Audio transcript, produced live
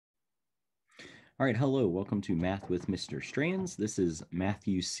All right, hello, welcome to Math with Mr. Strands. This is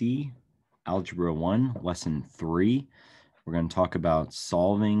Matthew C, Algebra 1, Lesson 3. We're going to talk about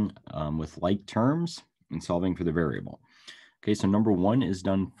solving with like terms and solving for the variable. Okay, so number 1 is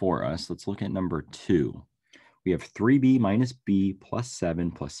done for us. Let's look at number 2. We have 3b minus b plus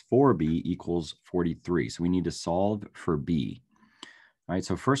 7 plus 4b equals 43. So we need to solve for b. All right,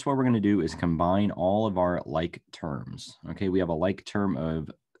 so first what we're going to do is combine all of our like terms. Okay, we have a like term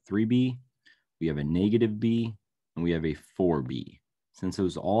of 3b, we have a negative b, and we have a 4b. Since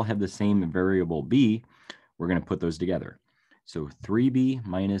those all have the same variable b, we're going to put those together. So 3b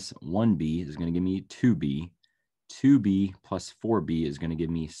minus 1b is going to give me 2b. 2b plus 4b is going to give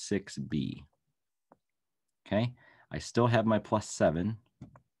me 6b. Okay, I still have my plus 7.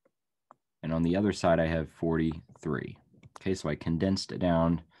 And on the other side, I have 43. Okay, so I condensed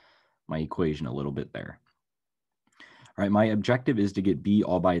down my equation a little bit there. All right, my objective is to get b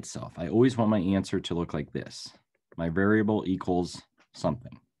all by itself. I always want my answer to look like this. My variable equals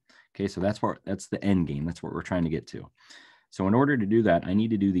something. Okay, so that's the end game. That's what we're trying to get to. So in order to do that, I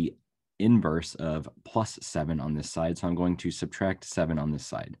need to do the inverse of plus 7 on this side. So I'm going to subtract 7 on this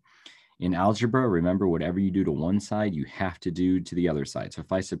side. In algebra, remember, whatever you do to one side, you have to do to the other side. So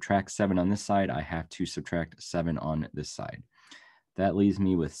if I subtract 7 on this side, I have to subtract 7 on this side. That leaves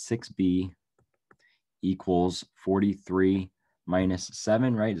me with 6b equals 43 minus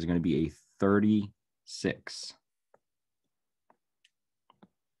 7, right, is going to be a 36.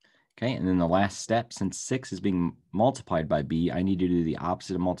 Okay, and then the last step, since 6 is being multiplied by b, I need to do the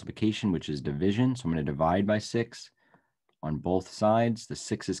opposite of multiplication, which is division. So I'm going to divide by 6 on both sides. The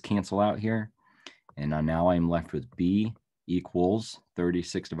 6's cancel out here. And now I'm left with b equals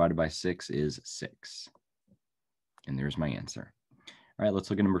 36 divided by 6 is 6. And there's my answer. All right,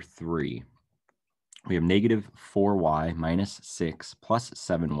 let's look at number 3. We have negative 4y minus 6 plus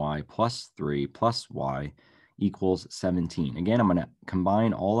 7y plus 3 plus y equals 17. Again, I'm going to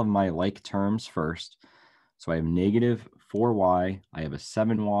combine all of my like terms first. So I have negative 4y, I have a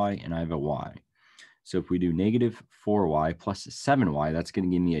 7y, and I have a y. So if we do negative 4y plus 7y, that's going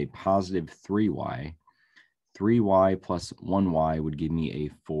to give me a positive 3y. 3y plus 1y would give me a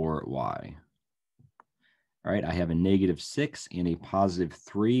 4y. All right, I have a negative 6 and a positive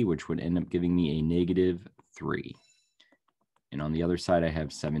 3, which would end up giving me a negative 3. And on the other side, I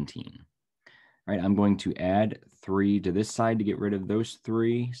have 17. All right, I'm going to add 3 to this side to get rid of those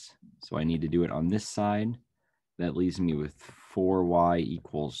 3's. So I need to do it on this side. That leaves me with 4y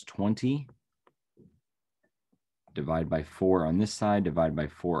equals 20. Divide by 4 on this side, divide by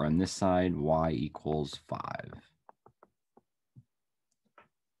 4 on this side, y equals 5.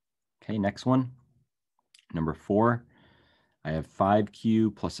 Okay, next one. Number 4, I have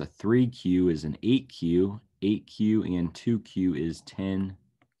 5q plus a 3q is an 8q. 8q and 2q is 10q.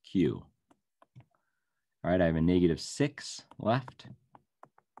 All right, I have a negative 6 left.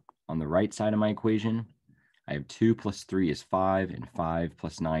 On the right side of my equation, I have 2 plus 3 is 5, and 5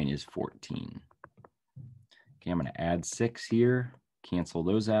 plus 9 is 14. Okay, I'm going to add 6 here, cancel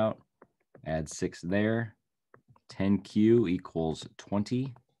those out, add 6 there. 10q equals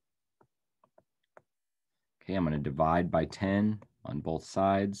 20. Okay, I'm going to divide by 10 on both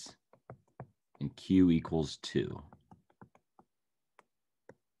sides, and q equals 2. All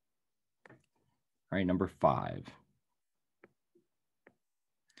right, number 5.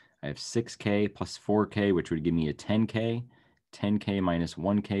 I have 6k plus 4k, which would give me a 10k. 10k minus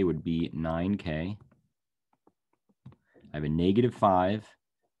 1k would be 9k. I have a negative 5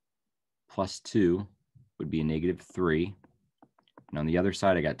 plus 2 would be a negative 3. And on the other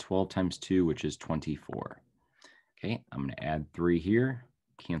side, I got 12 times 2, which is 24. Okay, I'm going to add 3 here,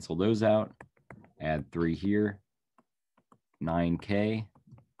 cancel those out, add 3 here. 9k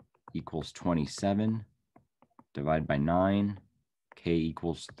equals 27. Divide by 9, k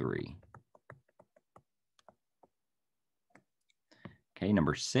equals 3. Okay,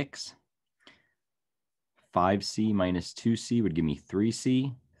 number 6. 5c minus 2c would give me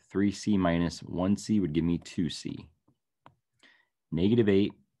 3c. 3c minus 1c would give me 2c. Negative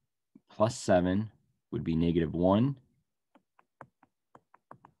 8 plus 7 would be negative 1.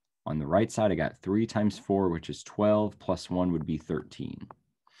 On the right side, I got 3 times 4, which is 12, plus 1 would be 13.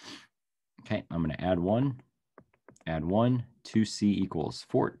 Okay, I'm going to add 1. 2c equals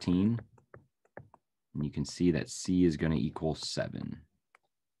 14. And you can see that c is going to equal 7.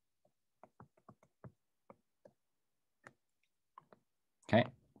 Okay.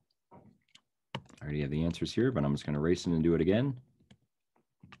 I already have the answers here, but I'm just going to erase them and do it again.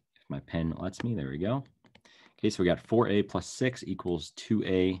 If my pen lets me, there we go. Okay, so we got 4a plus 6 equals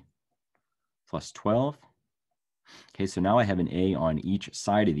 2a plus 12. Okay, so now I have an a on each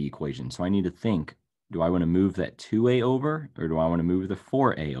side of the equation. So I need to think, do I want to move that 2a over, or do I want to move the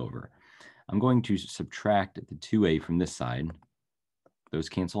 4a over? I'm going to subtract the 2a from this side. Those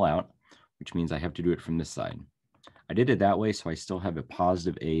cancel out, which means I have to do it from this side. I did it that way, so I still have a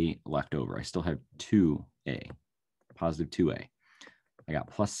positive a left over. I still have 2a, positive 2a. I got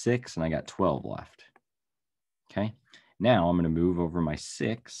plus 6, and I got 12 left. Okay, now I'm going to move over my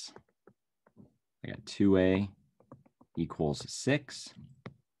 6. I got 2a equals 6,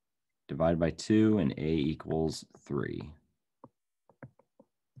 divided by 2, and a equals 3.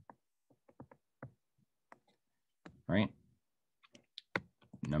 All right,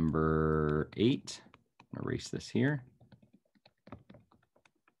 number 8, I'm going to erase this here.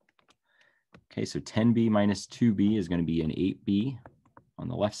 Okay, so 10b minus 2b is going to be an 8b. On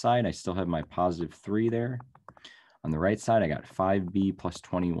the left side, I still have my positive 3 there. On the right side, I got 5b plus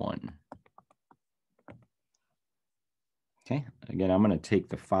 21. Okay, again, I'm going to take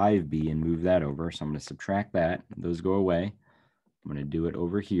the 5b and move that over. So I'm going to subtract that. Those go away. I'm going to do it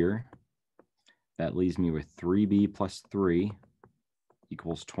over here. That leaves me with 3b plus 3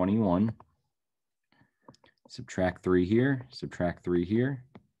 equals 21. Subtract 3 here, subtract 3 here.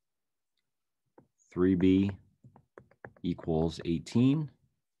 3b equals 18.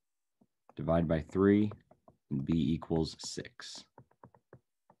 Divide by 3, and b equals 6.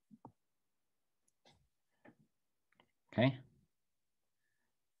 Okay.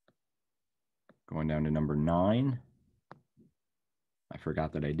 Going down to number 9. I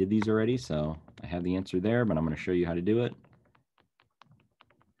forgot that I did these already, so I have the answer there, but I'm going to show you how to do it.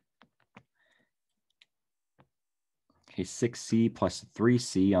 Okay, 6c plus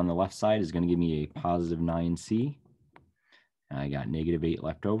 3c on the left side is going to give me a positive 9c. And I got negative 8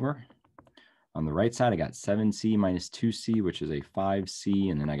 left over. On the right side, I got 7c minus 2c, which is a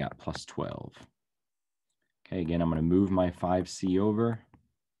 5c, and then I got plus 12. Okay, again, I'm going to move my 5c over.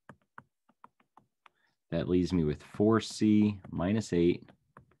 That leaves me with 4c minus 8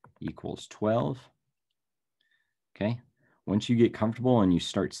 equals 12. Okay, once you get comfortable and you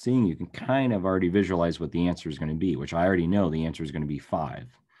start seeing, you can kind of already visualize what the answer is going to be, which I already know the answer is going to be 5.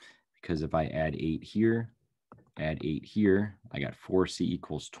 Because if I add 8 here, add 8 here, I got 4c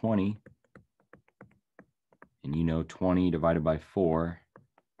equals 20. And you know 20 divided by 4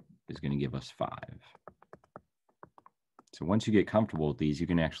 is going to give us 5. So once you get comfortable with these, you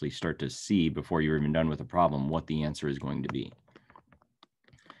can actually start to see before you're even done with the problem what the answer is going to be.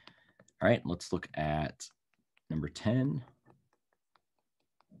 All right, let's look at number 10.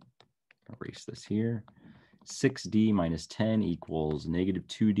 Erase this here. 6d minus 10 equals negative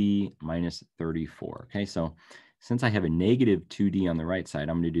 2d minus 34. Okay, so since I have a negative 2d on the right side,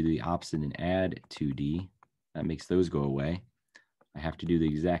 I'm going to do the opposite and add 2d. That makes those go away. I have to do the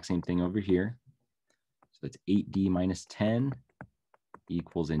exact same thing over here. So that's 8d minus 10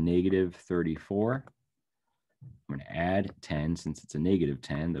 equals a negative 34. I'm going to add 10 since it's a negative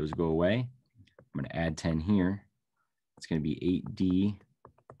 10. Those go away. I'm going to add 10 here. It's going to be 8d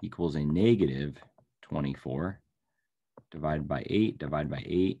equals a negative 24. Divided by 8, divided by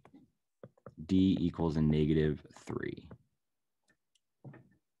 8. D equals a negative 3.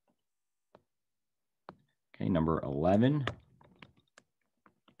 Okay, number 11.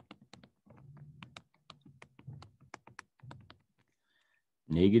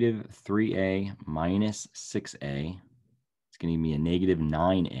 Negative 3a minus 6a. It's going to give me a negative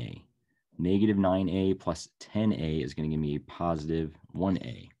 9a. Negative 9a plus 10a is going to give me a positive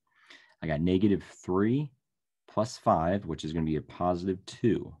 1a. I got negative 3 plus 5, which is going to be a positive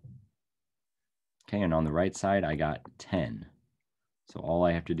 2. Okay, and on the right side, I got 10. So all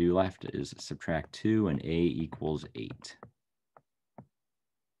I have to do left is subtract 2, and a equals 8.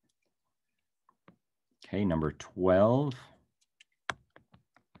 Okay, number 12.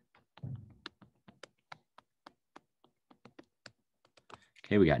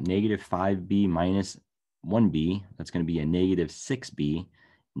 Okay, we got negative 5b minus 1b. That's going to be a negative 6b.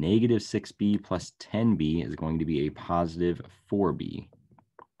 Negative 6b plus 10b is going to be a positive 4b.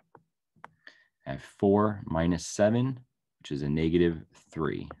 I have 4 minus 7, which is a negative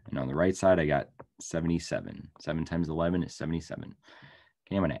 3. And on the right side, I got 77. 7 times 11 is 77.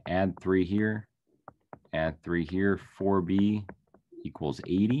 Okay, I'm going to add 3 here, add 3 here. 4b equals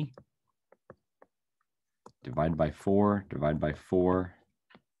 80. Divide by 4, divide by 4.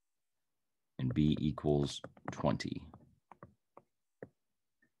 And b equals 20.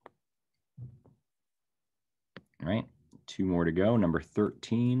 All right, 2 more to go. Number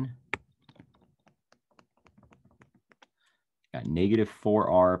 13. Got negative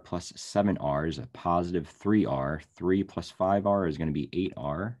 4r plus 7r is a positive 3r. 3 plus 5r is going to be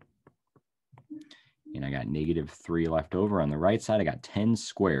 8r. And I got -3 left over. On the right side, I got 10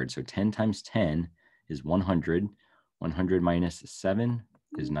 squared. So 10 times 10 is 100. 100 minus 7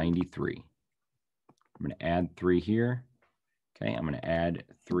 is 93. I'm going to add 3 here. Okay, I'm going to add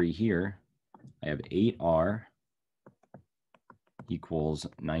 3 here. I have 8r equals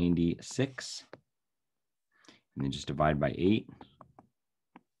 96. And then just divide by 8.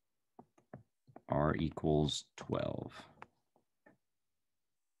 R equals 12.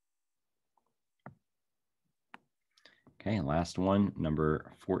 Okay, last one,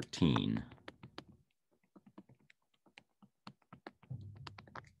 number 14.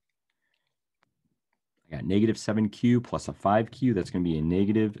 I got -7q plus a 5q. That's going to be a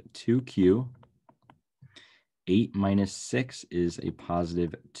 -2q. 8 minus 6 is a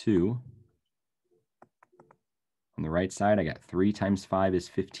 +2. On the right side, I got 3 times 5 is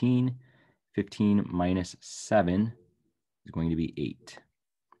 15. 15 minus 7 is going to be 8.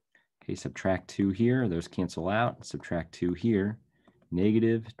 Okay, subtract 2 here. Those cancel out. Subtract 2 here.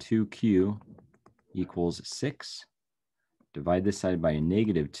 -2q equals 6. Divide this side by a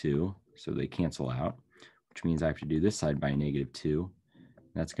 -2, so they cancel out, which means I have to do this side by a -2.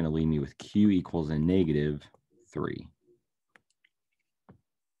 That's going to leave me with q equals a -3.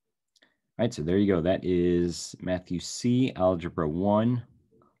 All right, so there you go. That is Matthew C, Algebra 1,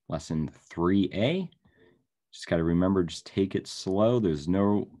 Lesson 3A. Just got to remember, just take it slow. There's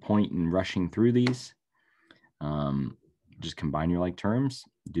no point in rushing through these. Just combine your like terms,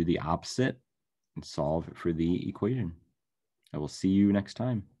 do the opposite, and solve for the equation. I will see you next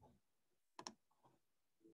time.